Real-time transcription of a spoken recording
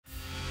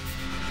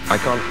I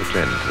can't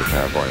pretend to the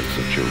clairvoyance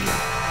of children,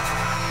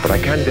 but I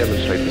can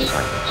demonstrate the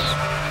silence.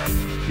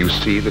 You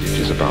see that it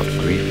is about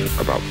grief,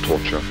 about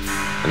torture,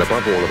 and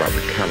above all about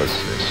the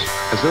callousness,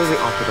 as though they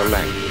offered a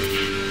language,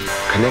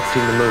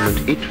 connecting the moment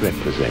it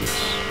represents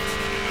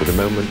with the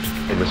moment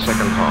in the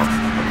second half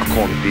of a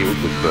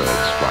cornfield with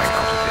birds flying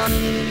out of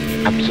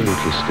it.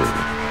 Absolutely still,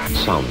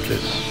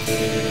 soundless,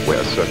 where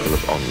a circle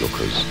of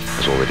onlookers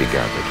has already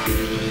gathered.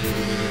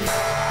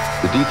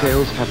 The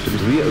details have to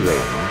be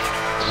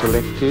rearranged,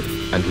 selected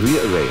and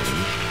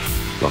rearranged,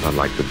 not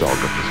unlike the dog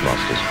of his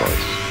master's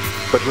voice.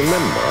 But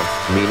remember,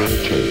 meaning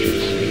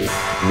changes.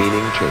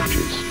 Meaning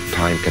changes.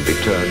 Time can be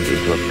turned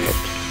into a pet.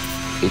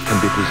 It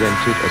can be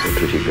presented as a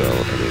pretty girl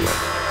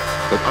anywhere.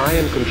 But I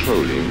am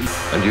controlling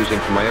and using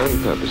for my own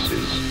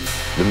purposes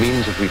the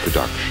means of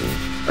reproduction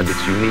and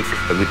its unique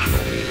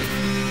original meaning,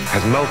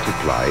 has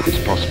multiplied its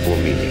possible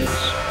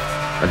meanings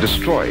and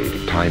destroyed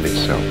time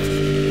itself.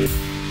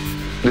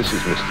 This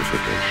is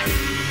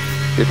mystification.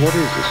 Yet what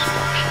is this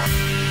seduction,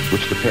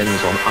 which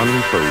depends on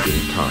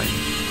unfolding time?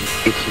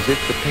 It's as if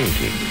the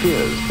painting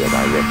fears their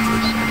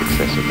directness and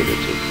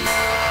accessibility.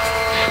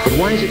 But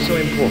why is it so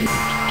important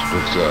to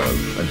preserve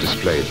and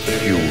display the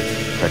few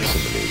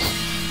facsimiles?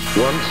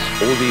 Once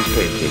all these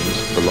paintings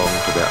belong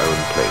to their own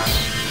place.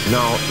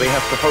 Now they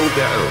have to hold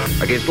their own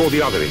against all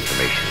the other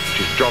information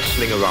which is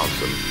jostling around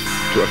them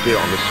to appear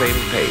on the same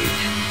page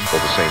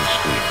or the same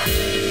screen.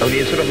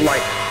 Only instead of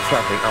light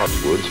traveling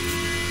outwards,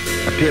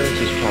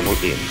 appearances travel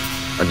in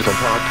and become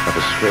part of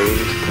a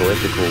strange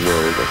poetical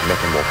world of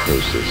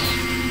metamorphosis.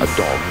 A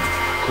dog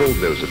called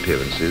those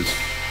appearances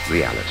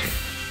reality.